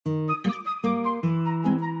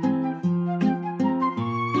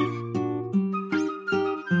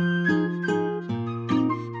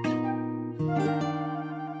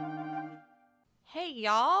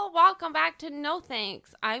welcome back to No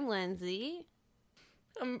Thanks. I'm Lindsay.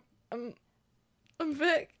 I'm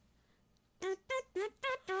Vic.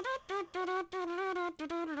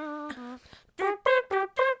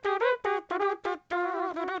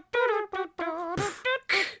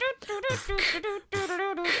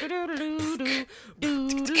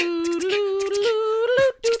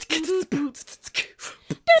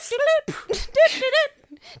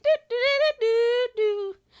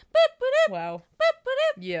 Wow.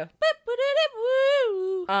 Yeah.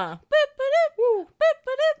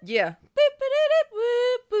 Yeah.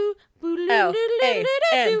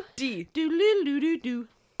 L-A-N-D.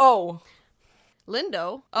 Oh.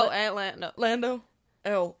 Lindo. Oh, Atlanta. Lando.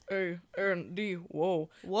 L-A-N-D. Whoa.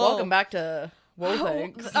 Whoa. Welcome back to Whoa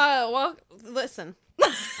Thanks. Well, listen. That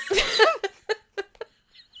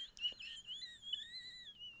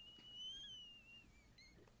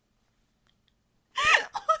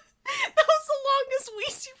was the longest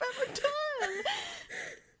wheeze you've ever done.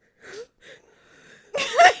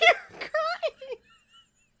 You're crying.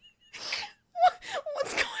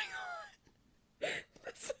 What's going on?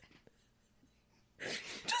 Listen.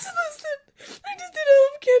 Just listen. I just did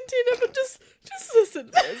Home Cantina, but just listen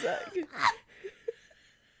for a sec.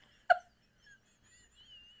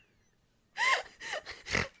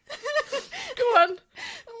 Go on.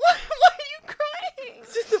 Why are you crying?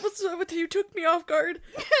 It's just that you took me off guard.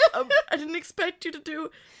 I didn't expect you to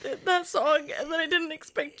do that song, and then I didn't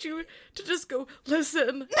expect you to just go,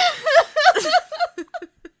 listen.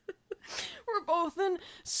 We're both in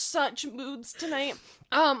such moods tonight.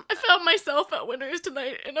 I found myself at Winners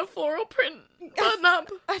tonight in a floral print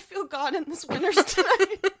button-up. I feel God in this Winners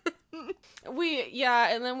tonight.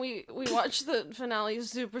 And then we watched the finale of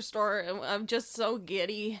Superstore, and I'm just so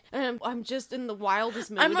giddy, and I'm just in the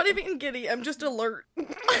wildest mood. I'm not even giddy, I'm just alert.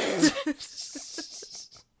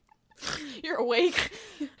 You're awake.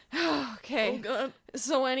 Okay. Oh god.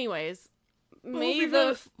 So anyways, may we the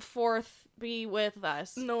got- 4th be with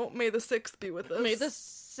us. No, may the 6th be with us. May the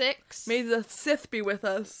 6th... May the Sith be with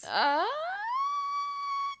us.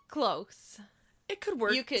 Close. It could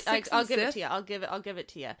work. You could. Sixth I'll and give it Sith. to you. I'll give it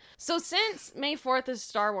to you. So since May 4th is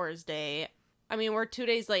Star Wars Day, I mean we're 2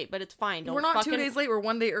 days late, but it's fine. We're not 2 days late. We're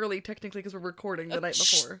 1 day early, technically, because we're recording the night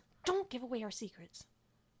before. Don't give away our secrets.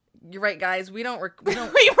 You're right, guys. We don't. We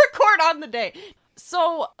record on the day.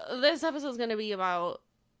 So this episode is going to be about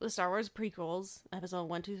the Star Wars prequels, episode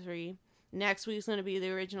 1, 2, 3. Next week's going to be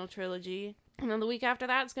the original trilogy. And then the week after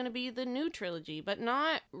that is going to be the new trilogy. But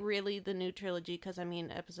not really the new trilogy, because, I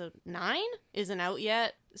mean, episode 9 isn't out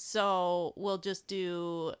yet. So we'll just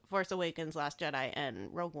do Force Awakens, Last Jedi,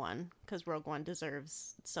 and Rogue One. Because Rogue One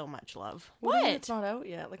deserves so much love. What? Do you mean it's not out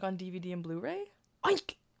yet? Like on DVD and Blu-ray?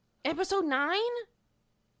 Like, episode 9?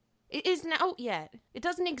 It isn't out yet. It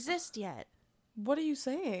doesn't exist yet. What are you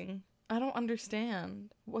saying? I don't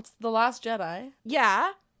understand. What's The Last Jedi?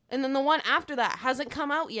 Yeah. And then the one after that hasn't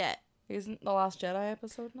come out yet. Isn't The Last Jedi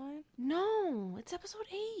episode 9? No, it's episode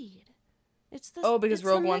 8. It's the Because it's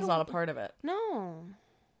Rogue the One's middle- not a part of it. No.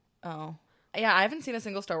 Oh. Yeah, I haven't seen a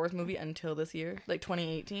single Star Wars movie until this year, like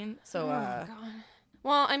 2018. So, God.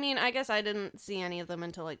 Well, I mean, I guess I didn't see any of them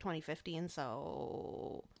until like 2015.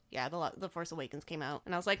 So yeah, the Force Awakens came out,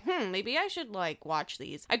 and I was like, maybe I should like watch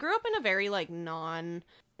these. I grew up in a very like well,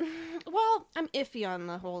 I'm iffy on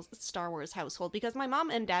the whole Star Wars household because my mom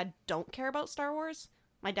and dad don't care about Star Wars.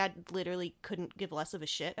 My dad literally couldn't give less of a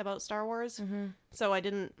shit about Star Wars. Mm-hmm. So I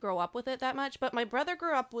didn't grow up with it that much. But my brother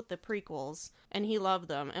grew up with the prequels, and he loved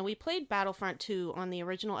them. And we played Battlefront 2 on the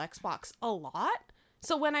original Xbox a lot.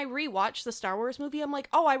 So when I rewatched the Star Wars movie, I'm like,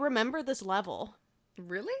 oh, I remember this level.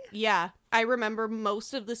 Really? Yeah, I remember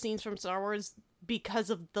most of the scenes from Star Wars because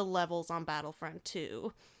of the levels on Battlefront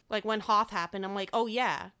 2. Like, when Hoth happened, I'm like, oh,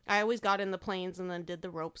 yeah. I always got in the planes and then did the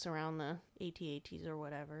ropes around the AT-ATs or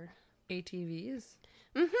whatever. ATVs?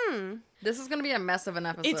 Mm-hmm. This is gonna be a mess of an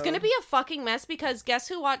episode. It's gonna be a fucking mess because guess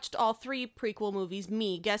who watched all 3 prequel movies?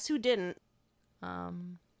 Me. Guess who didn't?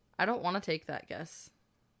 I don't want to take that guess.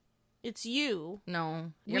 It's you.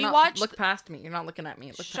 No. We watched... Look past me. You're not looking at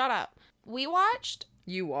me. Shut up. We watched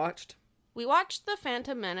You watched? The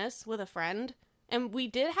Phantom Menace with a friend, and we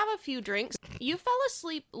did have a few drinks. You fell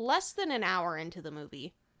asleep less than an hour into the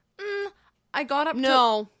movie. I got up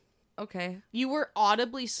No. Okay. You were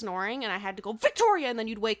audibly snoring, and I had to go, Victoria! And then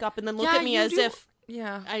you'd wake up and then look Yeah, at me you as do. if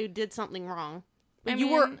Yeah. I did something wrong. But I you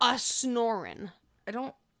were mean- snoring. I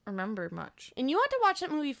don't remember much. And you had to watch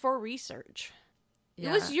that movie for research.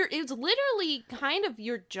 Yeah. It was literally kind of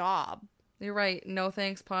your job. You're right. No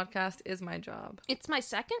Thanks podcast is my job. It's my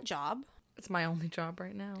second job. It's my only job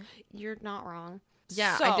right now. You're not wrong.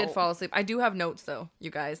 Yeah, I did fall asleep. I do have notes, though, you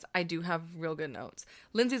guys. I do have real good notes.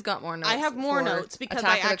 Lindsay's got more notes. I have more notes because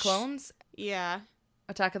Attack of the Clones. Yeah.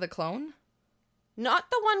 Attack of the Clone? Not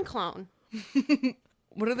the one clone.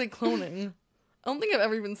 What are they cloning? I don't think I've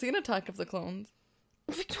ever even seen Attack of the Clones.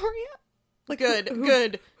 Victoria? Like,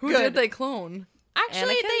 Good. Who did they clone?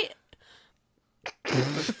 Actually,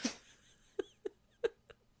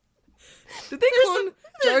 Did they clone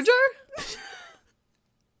Jar Jar?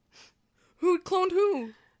 Who cloned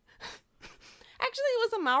who? Actually,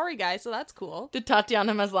 it was a Maori guy, so that's cool. Did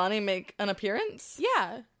Tatiana Maslany make an appearance?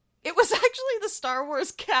 Yeah. It was actually the Star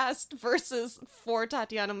Wars cast versus 4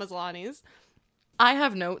 Tatiana Maslany's. I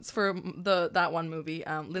have notes for that one movie.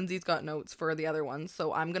 Lindsay's got notes for the other ones,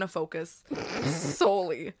 so I'm gonna focus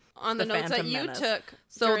solely on the notes Phantom that you Menace. took.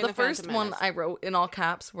 So the first one I wrote in all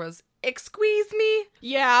caps was "Excuse me."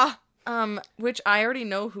 Yeah. Which I already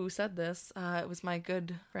know who said this. It was my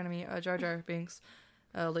good frenemy, Jar Jar Binks.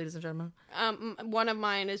 Ladies and gentlemen. One of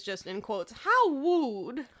mine is just in quotes. How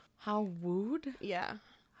wooed. How wooed? Yeah.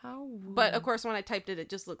 How wooed. But of course, when I typed it, it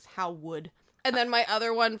just looks how would. And then my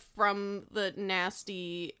other one from the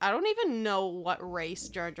nasty, I don't even know what race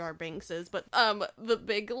Jar Jar Binks is, but the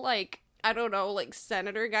big, like, I don't know, like,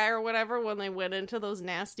 senator guy or whatever, when they went into those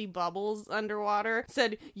nasty bubbles underwater,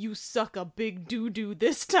 said, "You suck a big doo-doo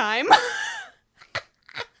this time."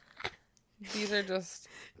 These are just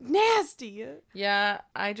nasty. Yeah,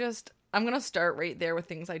 I'm gonna start right there with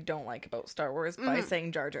things I don't like about Star Wars by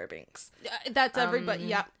saying Jar Jar Binks. That's everybody,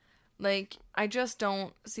 yeah. Like, I just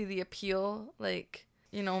don't see the appeal, like,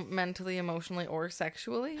 you know, mentally, emotionally, or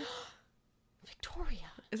sexually. Victoria.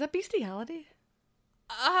 Is that bestiality?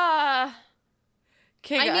 I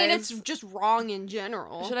Okay, mean, it's just wrong in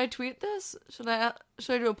general. Should I tweet this? Should I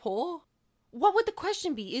do a poll? What would the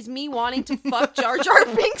question be? Is me wanting to fuck Jar Jar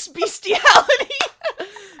Binks bestiality?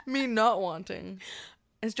 Me not wanting.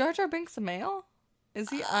 Is Jar Jar Binks a male? Is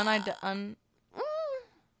he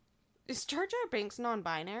Is Jar Jar Binks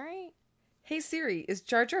non-binary? Hey Siri, is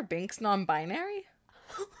Jar Jar Binks non-binary?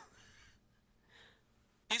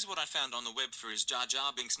 Here's what I found on the web for is Jar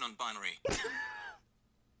Jar Binks non-binary.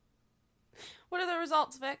 What are the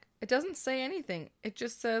results, Vic? It doesn't say anything. It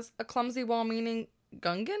just says a clumsy while-meaning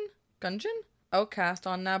Gungan? Outcast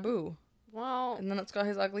on Naboo. Well... And then it's got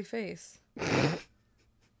his ugly face.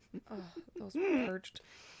 Oh, that was purged.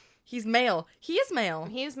 He's male. He is male.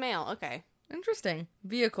 He is male, okay. Interesting.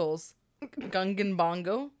 Vehicles. Gungan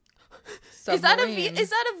Bongo. Is that a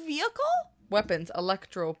vehicle? Weapons.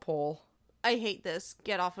 Electropole. I hate this.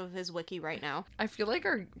 Get off of his wiki right now. I feel like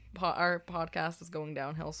our podcast is going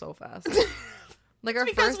downhill so fast. Like, our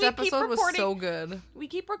because first episode was so good. We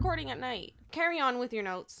keep recording at night. Carry on with your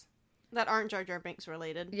notes that aren't Jar Jar Binks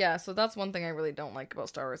related. Yeah, so that's one thing I really don't like about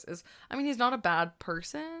Star Wars is, I mean, he's not a bad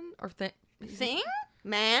person or thing.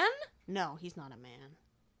 Man? No, he's not a man.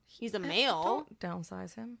 He's a male. Don't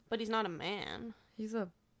downsize him. But he's not a man. He's a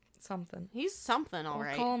something. He's something, all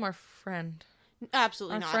right. Call him our friend.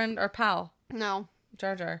 Absolutely not. Our friend, our pal. No.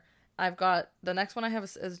 Jar Jar. I've got, the next one I have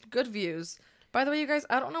is good views. By the way, you guys,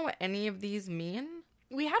 I don't know what any of these mean.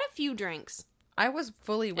 We had a few drinks. I was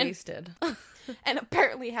fully wasted. And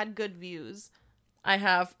apparently had good views. I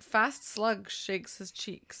have Fast Slug shakes his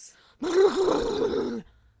cheeks.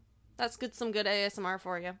 That's some good ASMR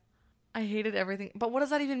for you. I hated everything. But what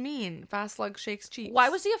does that even mean? Fast Slug shakes cheeks. Why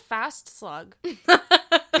was he a fast slug?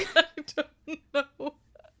 I don't know.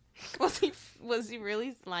 Was he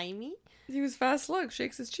really slimy? He was Fast Slug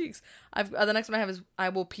shakes his cheeks. The next one I have is I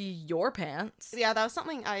will pee your pants. Yeah, that was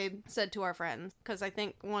something I said to our friends because I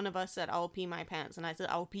think one of us said I'll pee my pants and I said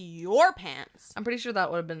I'll pee your pants. I'm pretty sure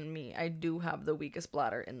that would have been me. I do have the weakest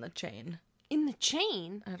bladder in the chain. In the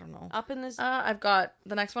chain? I don't know. Up in this. I've got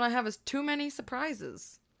the next one I have is too many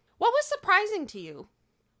surprises. What was surprising to you?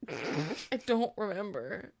 I don't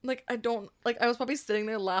remember. I was probably sitting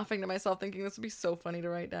there laughing to myself thinking this would be so funny to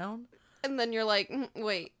write down. And then you're like,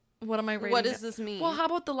 wait. What am I writing? What does this mean? Well, how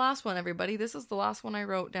about the last one, everybody? This is the last one I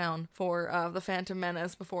wrote down for The Phantom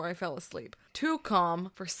Menace before I fell asleep. Too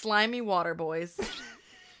calm for slimy water boys.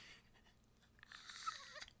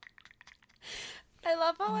 I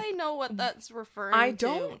love how I know what that's referring to. I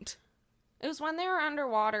don't. It was when they were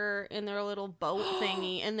underwater in their little boat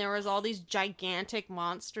thingy, and there was all these gigantic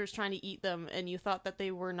monsters trying to eat them, and you thought that they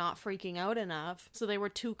were not freaking out enough, so they were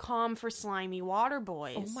too calm for slimy water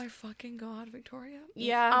boys. Oh my fucking god, Victoria.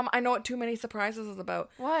 Yeah. I know what Too Many Surprises is about.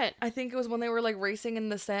 What? I think it was when they were racing in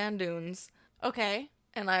the sand dunes. Okay.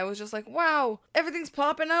 And I was just like, wow, everything's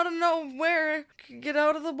popping out of nowhere. Get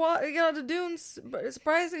out of the water, get out of the dunes. But it's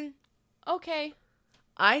surprising. Okay.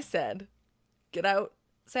 I said, get out,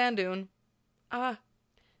 sand dune.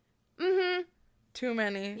 Too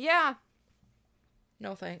many. Yeah.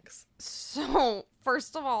 No thanks. So,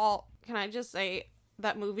 first of all, can I just say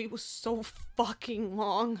that movie was so fucking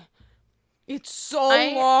long. It's so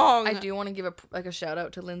long. I do want to give a shout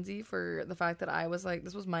out to Lindsay for the fact that I was like,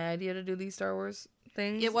 this was my idea to do these Star Wars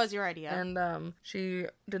things. It was your idea. And she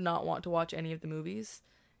did not want to watch any of the movies.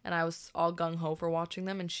 And I was all gung-ho for watching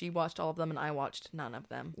them. And she watched all of them and I watched none of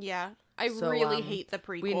them. Yeah. I So, really hate the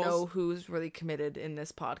prequels. We know who's really committed in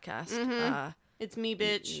this podcast. Mhm. It's me,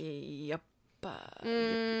 bitch. Yep.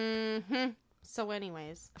 So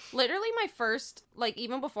anyways, literally my first, like,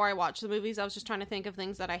 even before I watched the movies, I was just trying to think of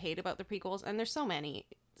things that I hate about the prequels, and there's so many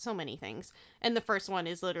things. And the first one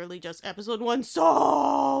is literally just episode 1 so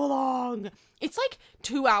long. It's like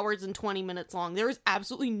 2 hours and 20 minutes long. There is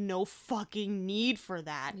absolutely no fucking need for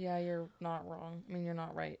that. Yeah, you're not wrong. I mean, you're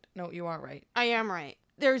not right. No, you are right. I am right.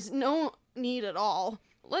 There's no need at all.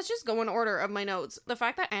 Let's just go in order of my notes. The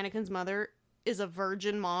fact that Anakin's mother is a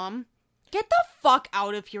virgin mom. Get the fuck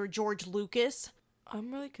out of here, George Lucas.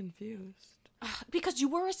 I'm really confused. Because you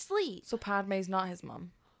were asleep. So Padme's not his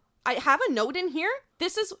mom. I have a note in here.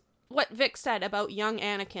 This is what Vic said about young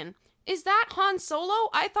Anakin. Is that Han Solo?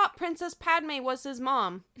 I thought Princess Padme was his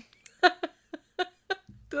mom. Did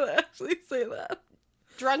I actually say that?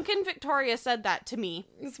 Drunken Victoria said that to me.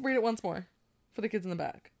 Let's read it once more for the kids in the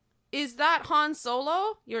back. Is that Han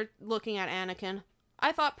Solo? You're looking at Anakin.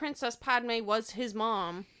 I thought Princess Padme was his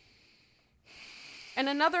mom. And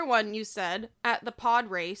another one you said at the pod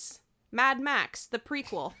race, Mad Max, the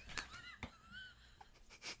prequel.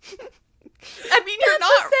 I mean, you're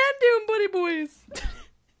That's the Sand Dune Buddy Boys.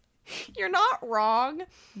 You're not wrong.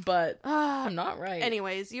 But I'm not right.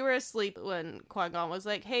 Anyways, you were asleep when Qui-Gon was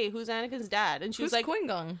like, hey, who's Anakin's dad? And she was Who's like,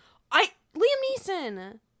 Qui-Gon? Liam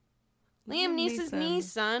Neeson. Liam Neeson's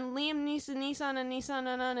Neeson. Nissan. Liam Neeson, Nissan, and Nissan,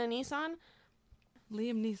 and Nissan.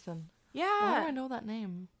 Liam Neeson. Yeah. Why do I know that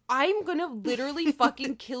name? I'm gonna literally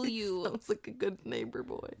fucking kill you. Sounds like a good neighbor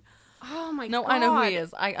boy. Oh my god. No, I know who he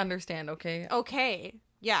is. I understand, okay? Okay.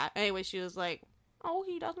 Yeah. Anyway, she was like, oh,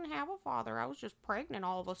 he doesn't have a father. I was just pregnant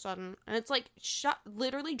all of a sudden. And it's like,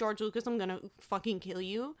 literally, George Lucas, I'm gonna fucking kill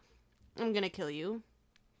you. I'm gonna kill you.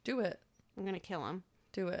 Do it. I'm gonna kill him.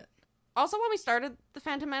 Do it. Also, when we started The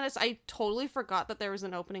Phantom Menace, I totally forgot that there was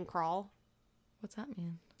an opening crawl. What's that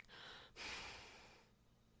mean?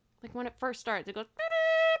 Like, when it first starts, it goes,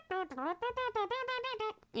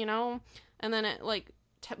 you know? And then it, like,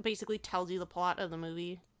 basically tells you the plot of the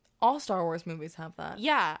movie. All Star Wars movies have that.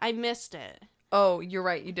 Yeah, I missed it. Oh, you're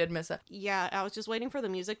right. You did miss it. Yeah, I was just waiting for the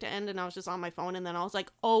music to end, and I was just on my phone, and then I was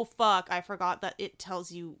like, oh, fuck, I forgot that it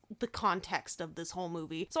tells you the context of this whole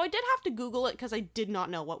movie. So I did have to Google it, because I did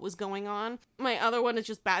not know what was going on. My other one is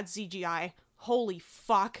just bad CGI. Holy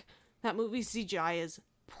fuck. That movie's CGI is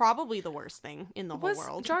probably the worst thing in the whole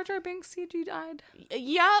world. Jar Jar Binks CGI'd?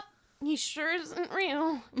 Yep. He sure isn't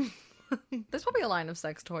real. There's probably a line of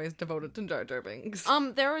sex toys devoted to Jar Jar Binks.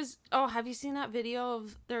 There was, have you seen that video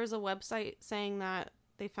of, there was a website saying that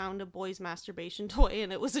they found a boy's masturbation toy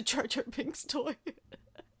and it was a Jar Jar Binks toy.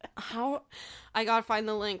 How? I gotta find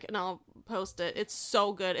the link and I'll post it. It's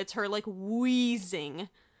so good. It's her, like, wheezing.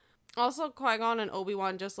 Also, Qui-Gon and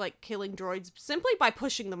Obi-Wan just, like, killing droids simply by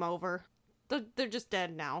pushing them over. They're just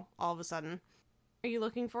dead now, all of a sudden. Are you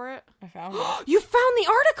looking for it? I found it. You found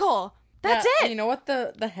the article! That's Yeah, it! You know what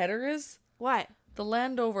the header is? What? The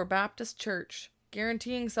Landover Baptist Church,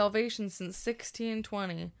 guaranteeing salvation since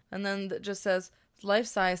 1620. And then it just says,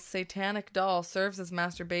 life-size satanic doll serves as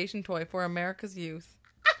masturbation toy for America's youth.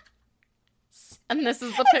 And this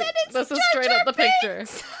is the this is straight up the picture.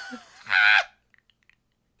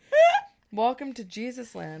 Welcome to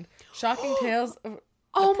Jesus Land. Shocking tales of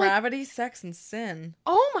depravity, sex, and sin.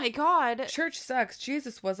 Oh my god. Church sucks.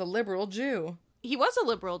 Jesus was a liberal Jew. He was a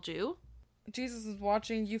liberal Jew. Jesus is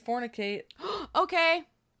watching you fornicate. Okay.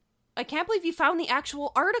 I can't believe you found the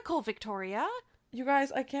actual article, Victoria. You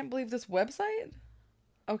guys, I can't believe this website.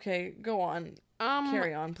 Okay, go on.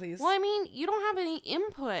 Carry on, please. Well, I mean, you don't have any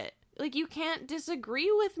input. Like, you can't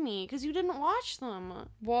disagree with me because you didn't watch them.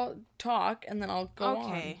 Well, talk, and then I'll go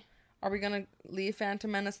on. Okay. Are we gonna leave Phantom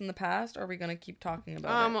Menace in the past, or are we gonna keep talking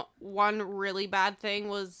about it? One really bad thing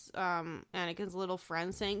was, Anakin's little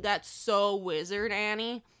friend saying, "That's so wizard,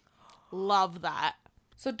 Annie." Love that.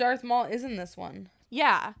 So Darth Maul is in this one.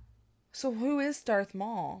 Yeah. So who is Darth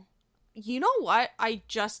Maul? You know what? I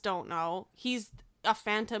just don't know. He's a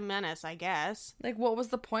Phantom Menace, I guess. Like, what was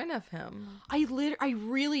the point of him? I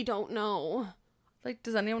really don't know. Like,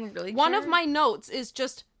 does anyone really One care? of my notes is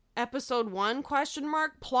just episode 1,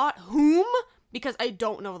 plot whom? Because I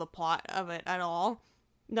don't know the plot of it at all.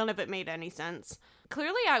 None of it made any sense.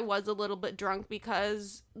 Clearly I was a little bit drunk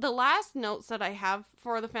because the last notes that I have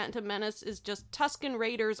for The Phantom Menace is just Tusken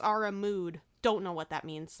Raiders are a mood. Don't know what that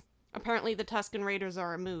means. Apparently the Tusken Raiders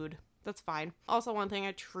are a mood. That's fine. Also, one thing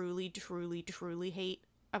I truly, truly, truly hate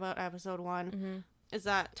about episode 1 is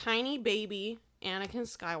that tiny baby Anakin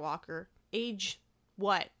Skywalker, age,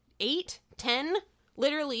 what, 8? 10?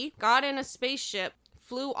 Literally got in a spaceship,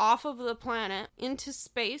 flew off of the planet into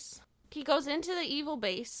space. He goes into the evil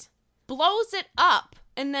base, blows it up,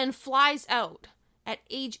 and then flies out at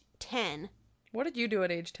age 10. What did you do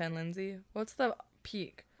at age 10, Lindsay? What's the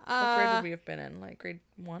peak? What grade would we have been in? Like grade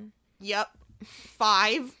 1? Yep.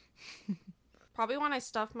 5. Probably when I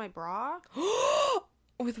stuffed my bra.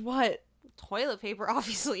 With what? Toilet paper,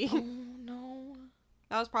 obviously. Oh, no.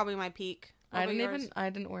 That was probably my peak. I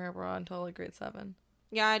didn't wear a bra until like grade 7.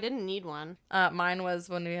 Yeah, I didn't need one. Mine was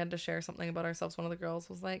when we had to share something about ourselves. One of the girls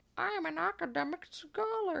was like, I'm an academic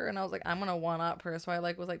scholar. And I was like, I'm going to one-up her. So I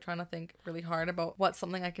was trying to think really hard about what's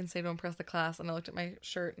something I can say to impress the class. And I looked at my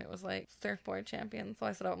shirt and it was like, surfboard champion. So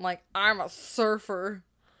I said, I'm like, I'm a surfer.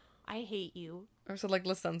 I hate you. Or said like,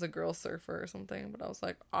 Lisanne's a girl surfer or something. But I was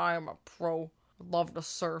like, I'm a pro. I love to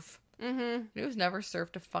surf. Mm-hmm. Who's never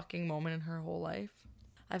surfed a fucking moment in her whole life?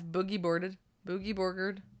 I've boogie boarded.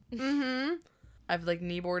 Mm-hmm. I've like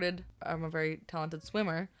kneeboarded. I'm a very talented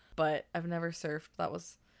swimmer, but I've never surfed. That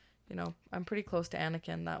was, I'm pretty close to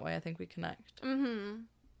Anakin that way. I think we connect.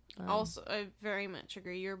 Mm-hmm. Also, I very much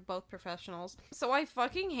agree. You're both professionals. So I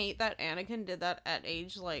fucking hate that Anakin did that at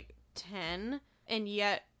age like 10, and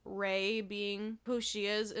yet Rey, being who she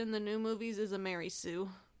is in the new movies, is a Mary Sue.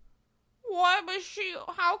 What? But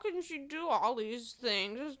how can she do all these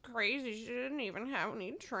things? It's crazy. She didn't even have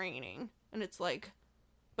any training. And it's like,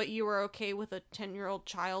 but you were okay with a 10-year-old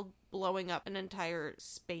child blowing up an entire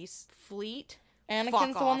space fleet?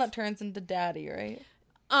 Anakin's the one that turns into Daddy, right?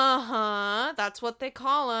 Uh-huh. That's what they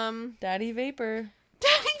call him. Daddy Vapor.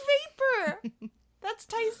 Daddy Vapor! That's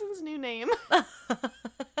Tyson's new name.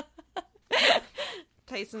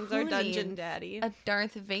 Tyson's our dungeon daddy. A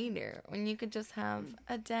Darth Vader when you could just have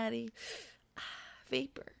a Daddy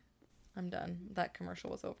Vapor. I'm done. That commercial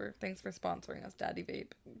was over. Thanks for sponsoring us, Daddy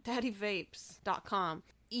Vape. DaddyVapes.com.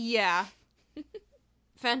 Yeah.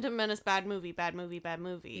 Phantom Menace, bad movie.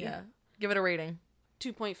 Yeah. Give it a rating.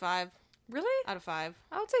 2.5. Really? Out of 5.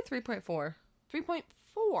 I would say 3.4. 3.4?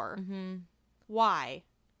 Mm-hmm. Why?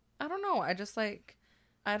 I don't know. I just I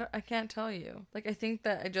can't tell you. I think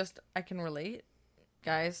that I can relate.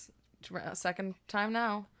 Guys, second time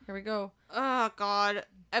now. Here we go. Oh, God.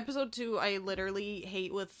 Episode 2, I literally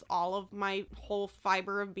hate with all of my whole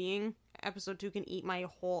fiber of being. Episode 2 can eat my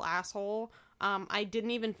whole asshole. I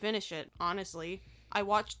didn't even finish it, honestly. I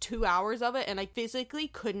watched 2 hours of it, and I physically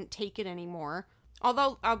couldn't take it anymore.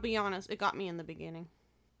 Although, I'll be honest, it got me in the beginning.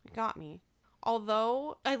 It got me.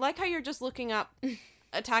 Although, I like how you're just looking up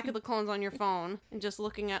Attack of the Clones on your phone and just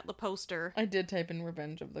looking at the poster. I did type in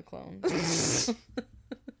Revenge of the Clones.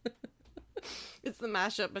 It's the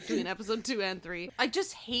mashup between episode 2 and 3. I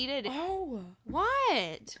just hated it. Oh.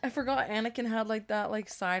 What? I forgot Anakin had that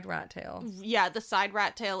side rat tail. Yeah, the side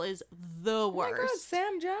rat tail is the worst. Oh my God,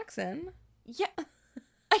 Sam Jackson. Yeah.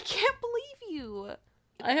 I can't believe you.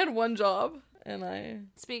 I had one job.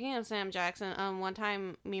 Speaking of Sam Jackson, one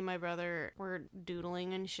time me and my brother were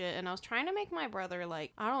doodling and shit, and I was trying to make my brother,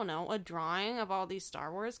 a drawing of all these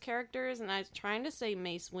Star Wars characters, and I was trying to say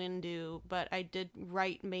Mace Windu, but I did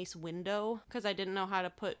write Mace Window, because I didn't know how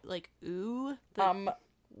to put, ooh.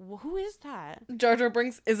 Who is that? Jar Jar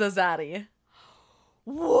Binks is a zaddy.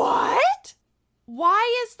 What?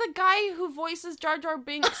 Why is the guy who voices Jar Jar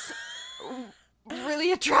Binks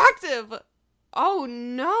really attractive? Oh,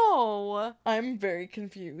 no. I'm very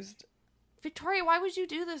confused. Victoria, why would you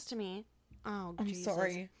do this to me? Oh, I'm Jesus.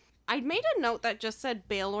 sorry. I made a note that just said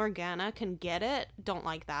Bail Organa can get it. Don't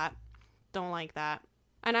like that.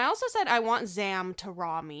 And I also said I want Zam to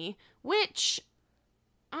raw me, which,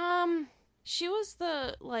 she was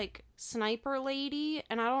the, sniper lady,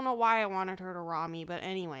 and I don't know why I wanted her to raw me, but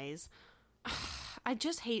anyways. I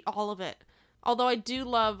just hate all of it. Although I do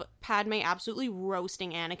love Padme absolutely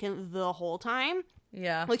roasting Anakin the whole time.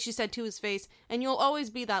 Yeah. Like she said to his face, and you'll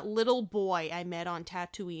always be that little boy I met on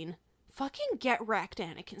Tatooine. Fucking get wrecked,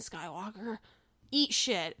 Anakin Skywalker. Eat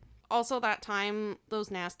shit. Also that time,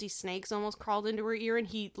 those nasty snakes almost crawled into her ear and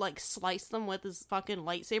he, sliced them with his fucking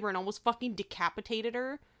lightsaber and almost fucking decapitated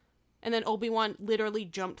her. And then Obi-Wan literally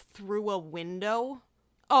jumped through a window.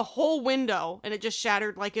 A whole window. And it just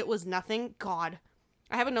shattered like it was nothing. God.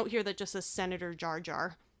 I have a note here that just says Senator Jar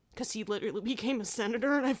Jar, because he literally became a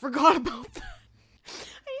senator, and I forgot about that.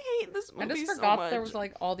 I hate hate this I movie just so forgot much. there was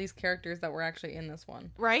like all these characters that were actually in this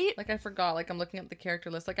one. Right? Like I forgot. Like I'm looking at the character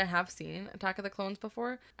list. Like I have seen Attack of the Clones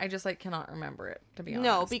before. I just like cannot remember it, to be honest.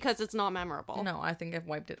 No, because it's not memorable. No, I think I've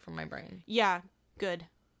wiped it from my brain. Yeah, good.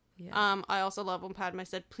 Yeah. I also love when Padme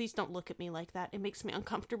said, "Please don't look at me like that. It makes me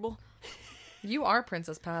uncomfortable." You are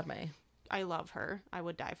Princess Padme. I love her. I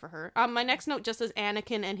would die for her. My next note just says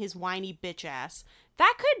Anakin and his whiny bitch ass.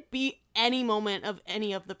 That could be any moment of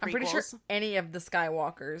any of the prequels. I'm pretty sure any of the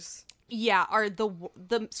Skywalkers. Yeah, are the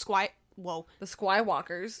Skywalker The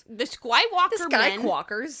Skywalkers. the Skywalker men.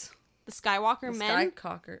 Skywalkers. The Skywalker The men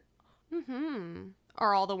Skycocker.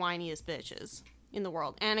 are all the whiniest bitches in the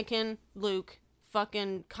world. Anakin, Luke,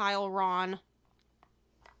 fucking Kyle, Ron.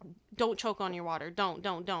 Don't choke on your water. Don't.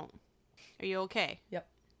 Are you okay? Yep.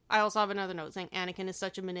 I also have another note saying Anakin is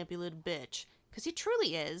such a manipulative bitch. Because he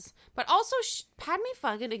truly is. But also, Padme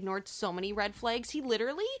fucking ignored so many red flags. He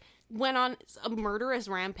literally went on a murderous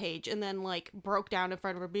rampage and then, like, broke down in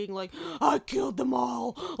front of her being like, I killed them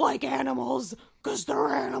all like animals. Because they're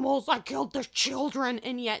animals. I killed their children.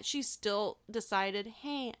 And yet she still decided,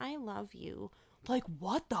 hey, I love you. Like,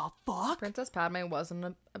 what the fuck? Princess Padme was in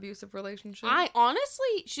an abusive relationship.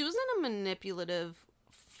 Honestly, she was in a manipulative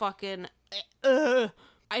fucking...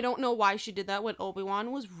 I don't know why she did that when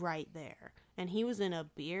Obi-Wan was right there. And he was in a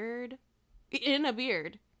beard. In a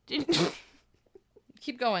beard.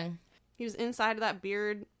 Keep going. He was inside of that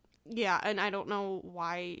beard. Yeah, and I don't know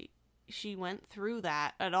why she went through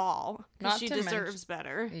that at all. Because Not she to deserves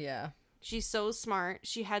better. Yeah. She's so smart.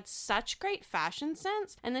 She had such great fashion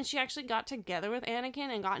sense. And then she actually got together with Anakin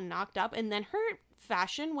and got knocked up. And then her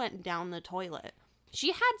fashion went down the toilet.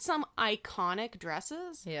 She had some iconic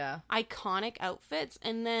dresses. Yeah. Iconic outfits.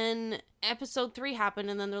 And then episode 3 happened.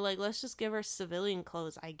 And then they're like, let's just give her civilian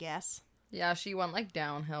clothes, I guess. Yeah, she went like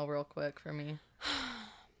downhill real quick for me.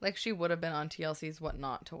 Like she would have been on TLC's What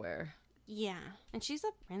Not to Wear. Yeah. And she's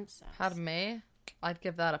a princess. Padme? I'd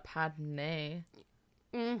give that a Padme.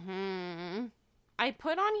 Mm-hmm. I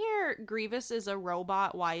put on here, Grievous is a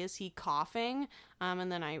robot. Why is he coughing? And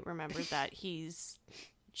then I remembered that he's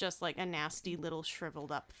just like a nasty little shriveled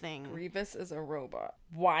up thing. Grievous is a robot.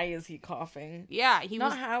 Why is he coughing? Yeah, he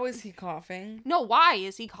Not was... how is he coughing? No, why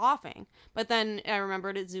is he coughing? But then I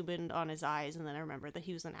remembered it zoomed in on his eyes, and then I remembered that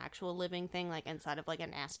he was an actual living thing, like inside of like a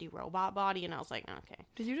nasty robot body, and I was like, okay.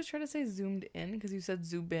 Did you just try to say zoomed in? Because you said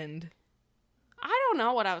zoobind. I don't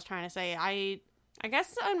know what I was trying to say. I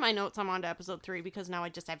guess in my notes I'm on to episode 3 because now I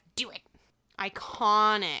just have do it.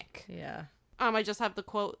 Iconic. Yeah. I just have the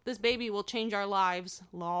quote, this baby will change our lives.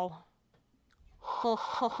 Lol. One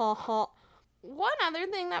other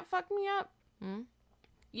thing that fucked me up.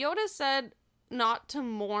 Yoda said not to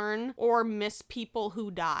mourn or miss people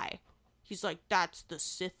who die. He's like, that's the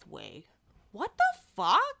Sith way. What the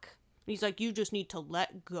fuck? He's like, you just need to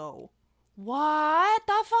let go. What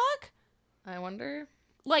the fuck? I wonder.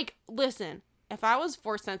 Like, listen, if I was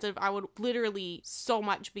Force sensitive, I would literally so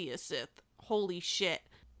much be a Sith. Holy shit.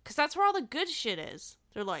 Because that's where all the good shit is.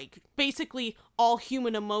 They're like, basically, all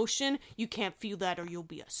human emotion, you can't feel that or you'll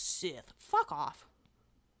be a Sith. Fuck off.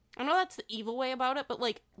 I know that's the evil way about it, but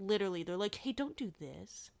like, literally, they're like, hey, don't do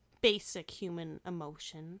this. Basic human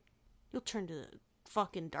emotion. You'll turn to the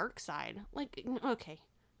fucking dark side. Like, okay.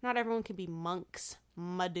 Not everyone can be monks,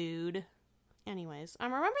 my dude. Anyways,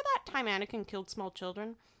 remember that time Anakin killed small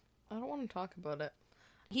children? I don't want to talk about it.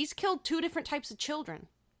 He's killed 2 different types of children.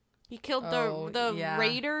 He killed the yeah.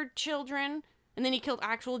 Raider children, and then he killed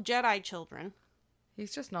actual Jedi children.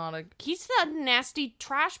 He's just not a... He's a nasty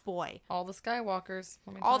trash boy. All the Skywalkers.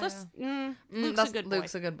 Let me All tell this... ya. Luke's a good boy.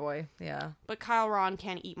 Luke's a good boy, yeah. But Kyle Ron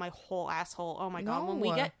can't eat my whole asshole. Oh my god. When we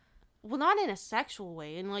No. get... Well, not in a sexual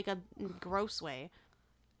way. In like a gross way.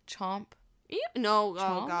 Chomp. No, oh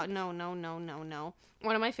Chomp? god, no.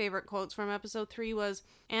 One of my favorite quotes from episode 3 was,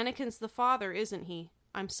 Anakin's the father, isn't he?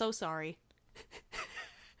 I'm so sorry.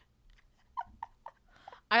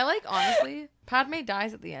 I like, honestly, Padme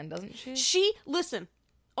dies at the end, doesn't she? Listen,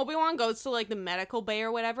 Obi-Wan goes to like the medical bay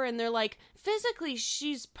or whatever, and they're like, physically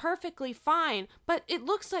she's perfectly fine, but it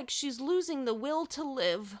looks like she's losing the will to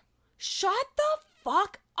live. Shut the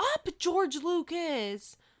fuck up, George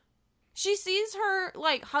Lucas. She sees her,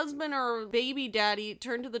 like, husband or baby daddy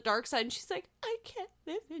turn to the dark side, and she's like, I can't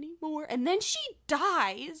live anymore. And then she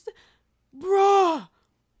dies. Bruh.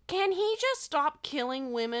 Can he just stop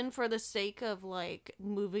killing women for the sake of, like,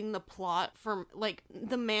 moving the plot from, like,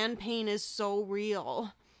 the man pain is so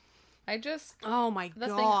real. I just... Oh my The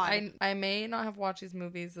god. thing, I may not have watched these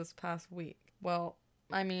movies this past week. Well,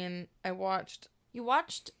 I mean, I watched... You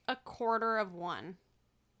watched a quarter of one.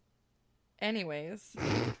 Anyways...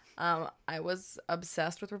 I was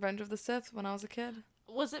obsessed with Revenge of the Sith when I was a kid.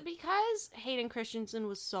 Was it because Hayden Christensen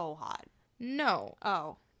was so hot? No.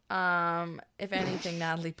 Oh. If anything,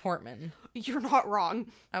 Natalie Portman. You're not wrong.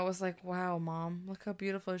 I was like, wow, Mom, look how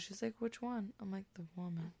beautiful. She's like, which one? I'm like, the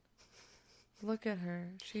woman. Look at her.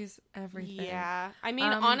 She's everything. Yeah. I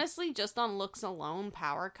mean, honestly, just on looks alone,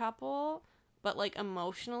 power couple. But, like,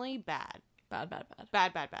 emotionally, bad. Bad.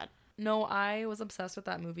 Bad. No, I was obsessed with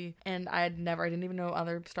that movie, and I didn't even know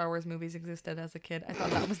other Star Wars movies existed as a kid. I thought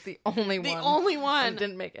that was the only one. The only one. It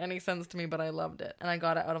didn't make any sense to me, but I loved it. And I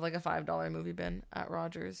got it out of like a $5 movie bin at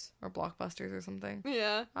Rogers or Blockbusters or something.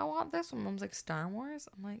 Yeah. I want this one. Mom's like, Star Wars?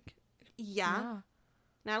 I'm like, Yeah.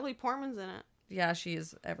 Natalie Portman's in it. Yeah, she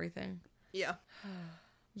is everything. Yeah.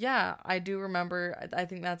 Yeah, I do remember. I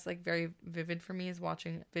think that's like very vivid for me is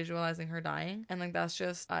visualizing her dying. And like, that's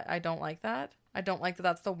just, I don't like that. I don't like that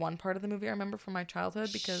that's the one part of the movie I remember from my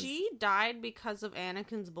childhood because... She died because of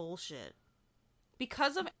Anakin's bullshit.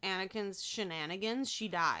 Because of Anakin's shenanigans, she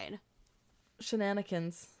died.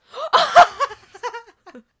 Shenanigans.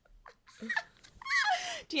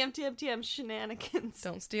 TM, shenanigans.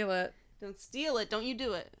 Don't steal it. Don't steal it. Don't you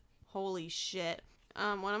do it. Holy shit.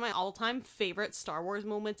 One of my all-time favorite Star Wars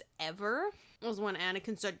moments ever was when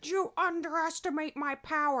Anakin said, "You underestimate my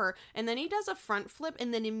power." And then he does a front flip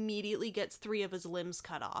and then immediately gets 3 of his limbs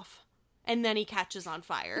cut off. And then he catches on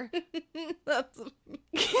fire. That's...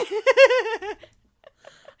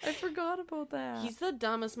 I forgot about that. He's the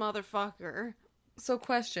dumbest motherfucker. So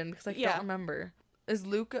question, because I don't remember. Is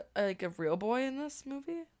Luke like a real boy in this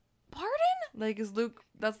movie? Pardon? Like, is Luke...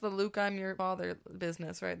 That's the Luke, I'm your father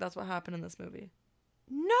business, right? That's what happened in this movie.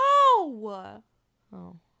 No!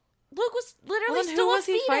 Oh. Luke was literally Well, then still who a was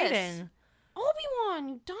he fetus. fighting? Obi-Wan,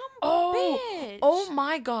 you dumb bitch. Oh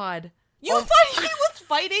my god. You thought he was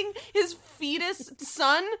fighting his fetus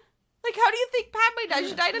son? Like, how do you think Padme died?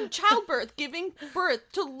 She died in childbirth, giving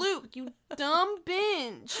birth to Luke, you dumb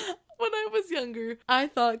bitch. When I was younger, I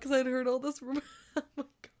thought, because I'd heard all this rumor... Oh my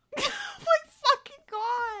god. Oh my fucking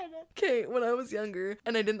god. Okay, when I was younger,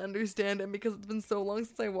 and I didn't understand it because it's been so long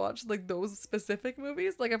since I watched, like, those specific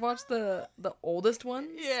movies. Like, I've watched the oldest ones.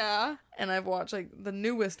 Yeah. And I've watched, like, the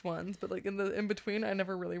newest ones, but, like, in between, I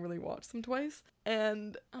never really watched them twice.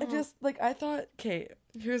 And I just, like, I thought, okay,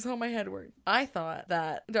 here's how my head worked. I thought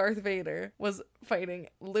that Darth Vader was fighting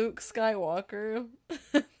Luke Skywalker,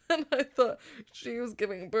 and I thought she was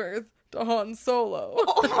giving birth to Han Solo.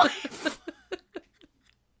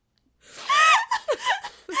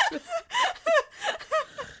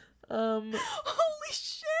 Oh my Holy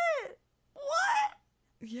shit! What?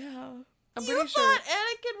 Yeah. I'm You pretty thought sure.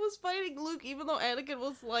 Anakin was fighting Luke even though Anakin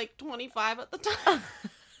was like 25 at the time?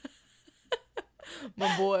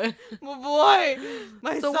 My boy. My boy!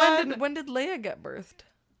 My So son! when did Leia get birthed?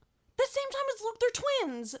 The same time as Luke, they're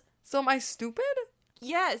twins! So am I stupid?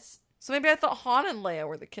 Yes. So maybe I thought Han and Leia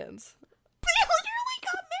were the kids. They literally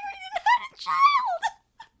got married and had a child!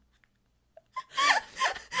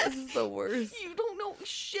 This is the worst. You don't know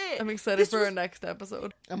shit. I'm excited This for was- our next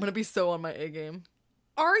episode. I'm gonna be so on my A game.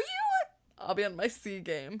 Are you? I'll be on my C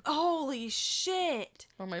game. Holy shit.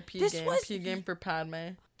 Or my P This game. was- P game for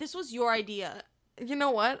Padme. This was your idea. You know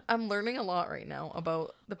what? I'm learning a lot right now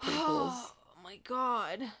about the prequels. Oh my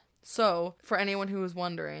god. So, for anyone who was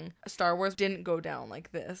wondering, Star Wars didn't go down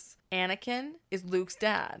like this. Anakin is Luke's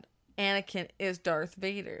dad. Anakin is Darth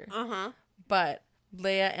Vader. Uh-huh. But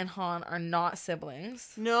Leia and Han are not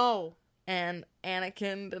siblings. No. And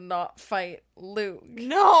Anakin did not fight Luke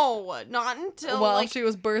No! Not until, while like, she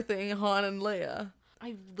was birthing Han and Leia.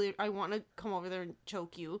 I want to come over there and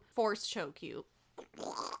choke you. Force choke you.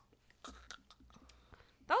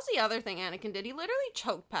 That was the other thing Anakin did. He literally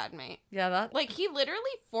choked Padme. Yeah, that... Like, he literally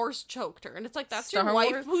force choked her. And it's like, that's Star your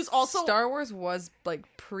wife Wars- who's also... Star Wars was, like,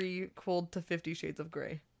 prequel to 50 Shades of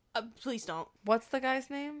Grey. please don't. What's the guy's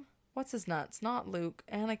name? What's his nuts? Not Luke.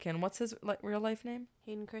 Anakin. What's his real life name?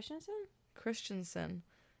 Hayden Christensen? Christensen.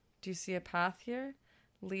 Do you see a path here?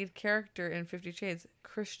 Lead character in 50 Shades.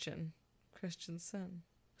 Christensen.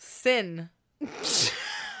 Sin.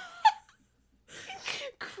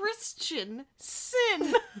 Christian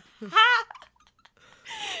Sin. Ha!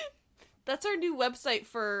 That's our new website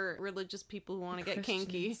for religious people who want to get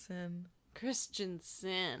kinky. Christensen. Christian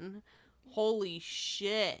Sin. Holy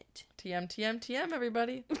shit. TM,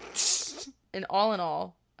 everybody. And all in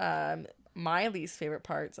all, my least favorite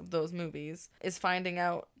parts of those movies is finding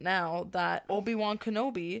out now that Obi-Wan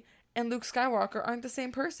Kenobi and Luke Skywalker aren't the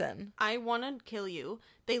same person. I want to kill you.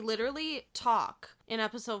 They literally talk in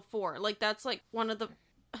episode 4. Like, that's like one of the...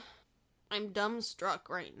 I'm dumbstruck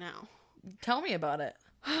right now. Tell me about it.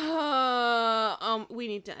 We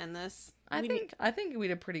need to end this. I think we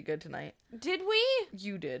did pretty good tonight. Did we?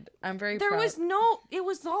 You did. I'm very There proud. was no, it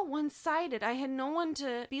was all one-sided. I had no one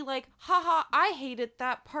to be like, haha, I hated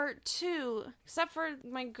that part too. Except for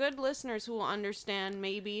my good listeners who will understand,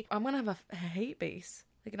 maybe. I'm gonna have a hate base.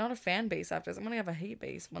 Like, not a fan base after this. I'm gonna have a hate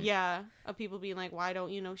base. Yeah, of people being like, why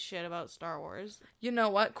don't you know shit about Star Wars? You know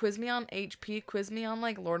what? Quiz me on HP. Quiz me on,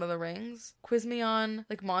 like, Lord of the Rings. Quiz me on,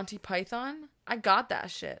 like, Monty Python. I got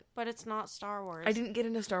that shit. But it's not Star Wars. I didn't get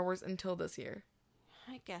into Star Wars until this year.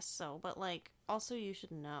 I guess so, but like, also you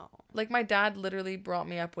should know. Like, my dad literally brought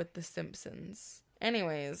me up with The Simpsons.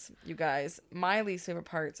 Anyways, you guys, my least favorite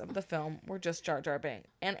parts of the film were just Jar Jar Binks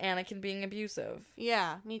and Anakin being abusive.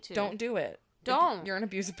 Yeah, me too. Don't do it. Don't. If you're an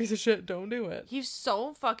abusive piece of shit. Don't do it. He's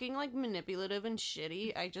so fucking like manipulative and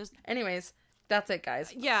shitty. Anyways, that's it,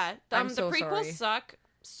 guys. Yeah, I'm the so prequels sorry. suck.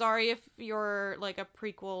 Sorry if you're like a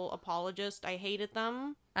prequel apologist. I hated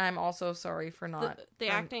them. I'm also sorry for not. The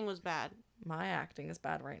acting was bad. My acting is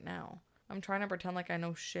bad right now. I'm trying to pretend like I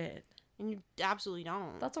know shit. And you absolutely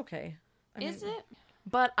don't. That's okay. Is it?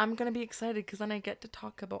 But I'm gonna be excited because then I get to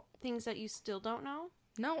talk about. Things that you still don't know?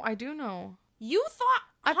 No, I do know. You thought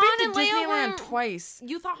I've Han been and to Leia Disneyland were... twice.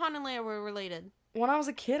 You thought Han and Leia were related. When I was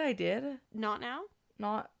a kid, I did. Not now?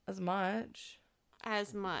 Not as much.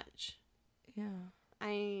 As much. Yeah.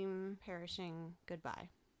 I'm perishing. Goodbye.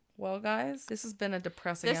 Well, guys, this has been a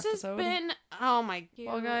depressing This episode. has been... Oh my god.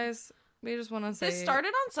 Well, guys, we just want to say... This started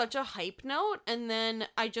on such a hype note, and then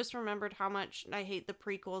I just remembered how much I hate the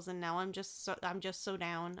prequels, and now I'm just so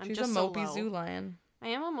down. I'm She's just a so mopey low. zoo lion. I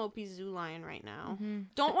am a mopey zoo lion right now. Mm-hmm.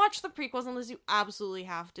 Don't watch the prequels unless you absolutely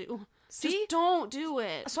have to. See? Just don't do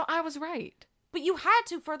it. So I was right. But you had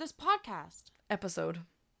to for this podcast. Episode.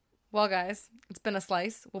 Well, guys, it's been a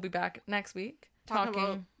slice. We'll be back next week Talking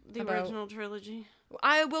about the original trilogy.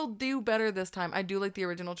 I will do better this time. I do like the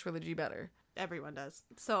original trilogy better. Everyone does.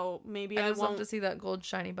 So maybe I I just won't. love to see that gold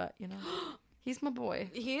shiny butt, you know? He's my boy.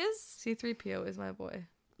 He is? C-3PO is my boy.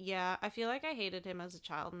 Yeah, I feel like I hated him as a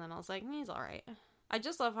child, and then I was like, he's alright. I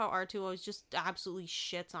just love how R2 always just absolutely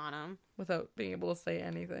shits on him. Without being able to say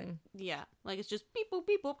anything. Yeah, like it's just beep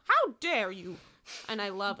boop, how dare you? And I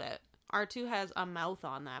love it. R2 has a mouth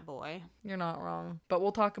on that boy. You're not wrong. But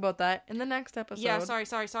we'll talk about that in the next episode. Yeah, sorry.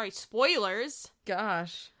 Spoilers!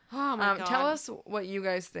 Gosh. Oh my god. Tell us what you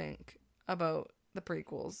guys think about the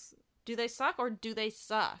prequels. Do they suck or do they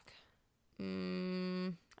suck?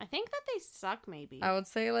 I I think that they suck, maybe. would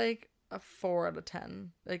say like a 4 out of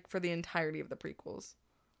 10. Like for the entirety of the prequels.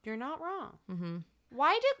 You're not wrong. Mm-hmm.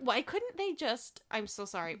 Why couldn't they just, I'm so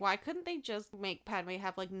sorry, why couldn't they just make Padme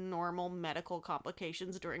have like normal medical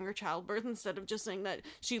complications during her childbirth instead of just saying that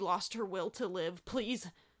she lost her will to live? Please.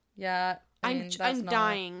 Yeah. I'm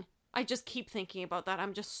dying. I just keep thinking about that.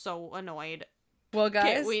 I'm just so annoyed. Well,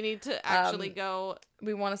 guys. Okay, we need to actually go.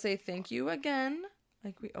 We want to say thank you again,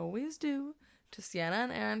 like we always do, to Sienna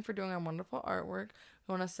and Aaron for doing our wonderful artwork.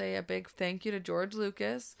 We want to say a big thank you to George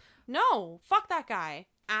Lucas. No, fuck that guy.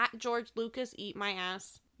 At George Lucas, eat my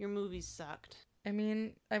ass. Your movies sucked. I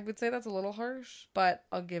mean, I would say that's a little harsh, but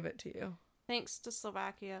I'll give it to you. Thanks to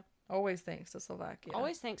Slovakia. Always thanks to Slovakia.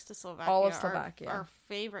 Always thanks to Slovakia. All of Slovakia. Our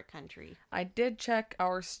favorite country. I did check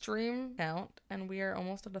our stream count, and we are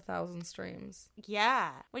almost at 1,000 streams.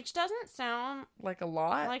 Yeah. Which doesn't sound Like a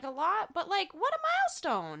lot? like a lot, but like, what a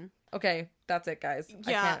milestone. Okay, that's it, guys.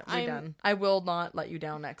 Yeah, We're done. I will not let you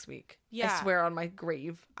down next week. Yeah. I swear on my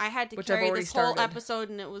grave. I had to Which I've carry already this whole started. episode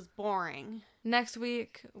and it was boring. Next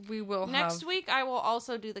week, we will Next week, I will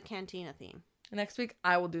also do the Cantina theme. Next week,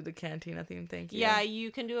 I will do the Cantina theme. Thank you. Yeah, you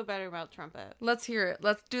can do a better mouth trumpet. Let's hear it.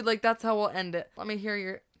 Let's do, like, that's how we'll end it. Let me hear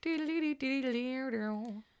your...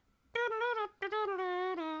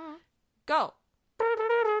 Go.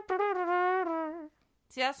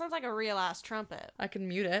 See, that sounds like a real ass trumpet. I can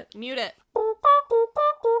mute it. Mute it.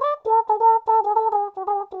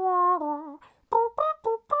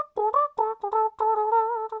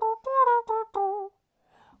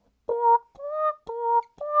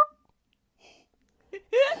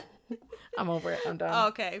 I'm over it. I'm done.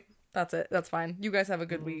 Okay. That's it. That's fine. You guys have a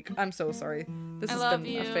good week. I'm so sorry. This I has love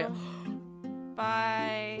been you. a fail.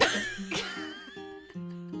 Bye.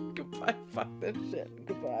 Goodbye. Fuck this shit.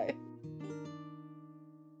 Goodbye.